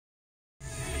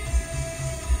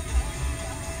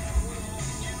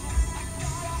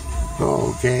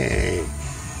Okay,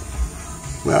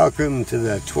 welcome to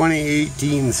the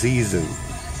 2018 season.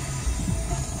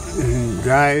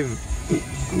 Drive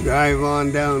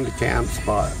on down to camp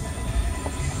spot.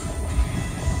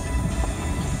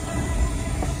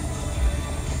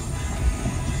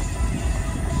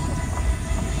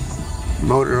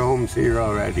 Motorhome's here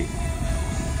already.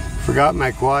 Forgot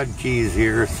my quad keys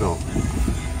here, so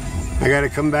I gotta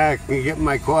come back and get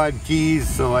my quad keys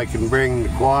so I can bring the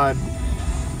quad,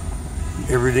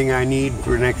 everything I need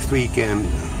for next weekend.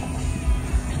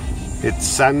 It's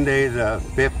Sunday the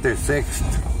 5th or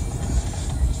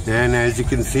 6th, and as you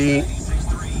can see,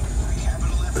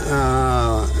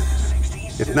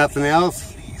 if nothing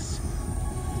else,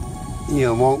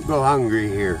 you won't go hungry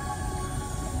here.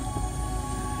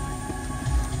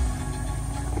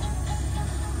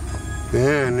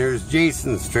 And there's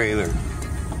Jason's trailer.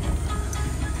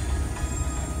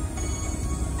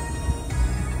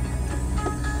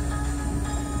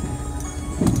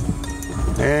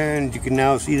 And you can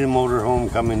now see the motorhome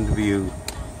come into view.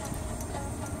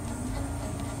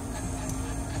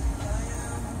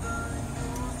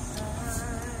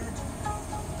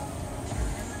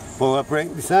 Pull up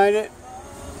right beside it.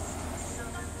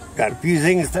 Got a few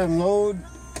things to unload.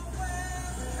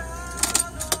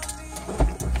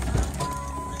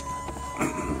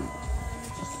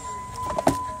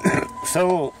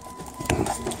 So,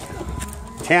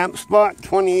 camp spot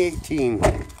 2018.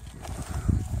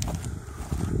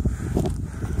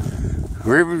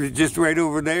 River's just right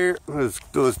over there.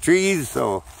 Those trees,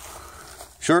 so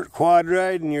short quad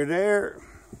ride and you're there.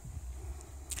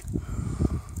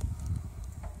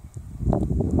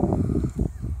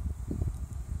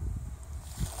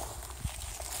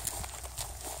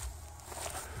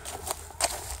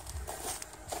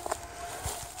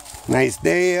 Nice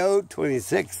day out,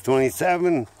 26,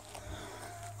 27.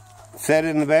 Set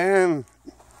in the van.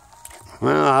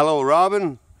 Well, hello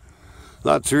Robin.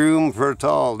 Lots of room for a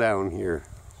tall down here.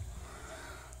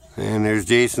 And there's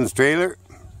Jason's trailer.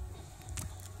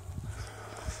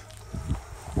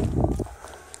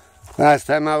 Last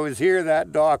time I was here,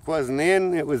 that dock wasn't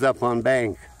in, it was up on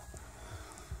bank.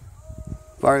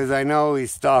 As far as I know, he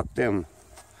stocked them.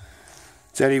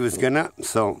 Said he was gonna,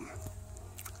 so.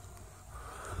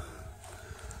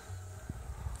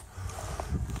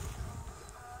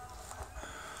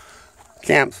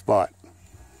 Camp spot.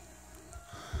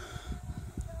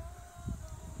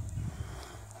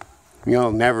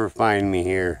 You'll never find me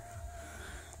here.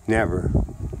 Never.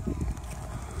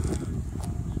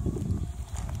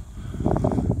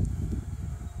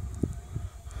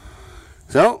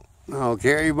 So, I'll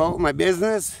carry about my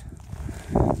business.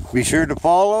 Be sure to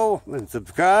follow and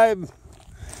subscribe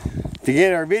to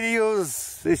get our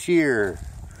videos this year.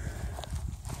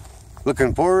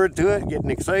 Looking forward to it, getting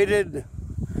excited.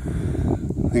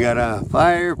 We got a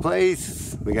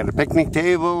fireplace, we got a picnic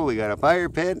table, we got a fire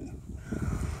pit.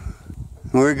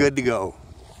 We're good to go.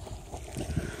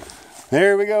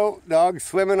 There we go, dog's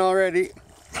swimming already.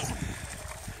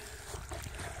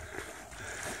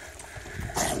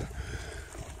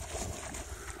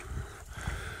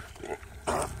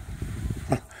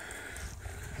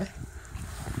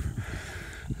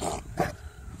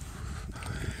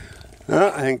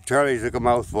 Oh, I think Charlie took a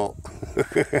mouthful.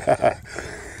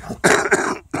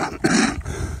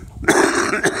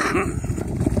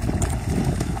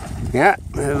 Yeah,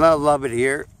 I love it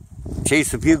here.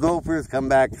 Chase a few gophers, come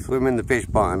back, swim in the fish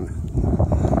pond.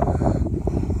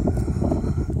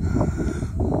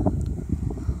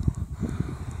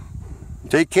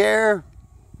 Take care.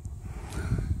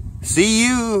 See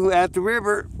you at the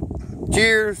river.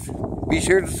 Cheers. Be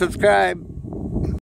sure to subscribe.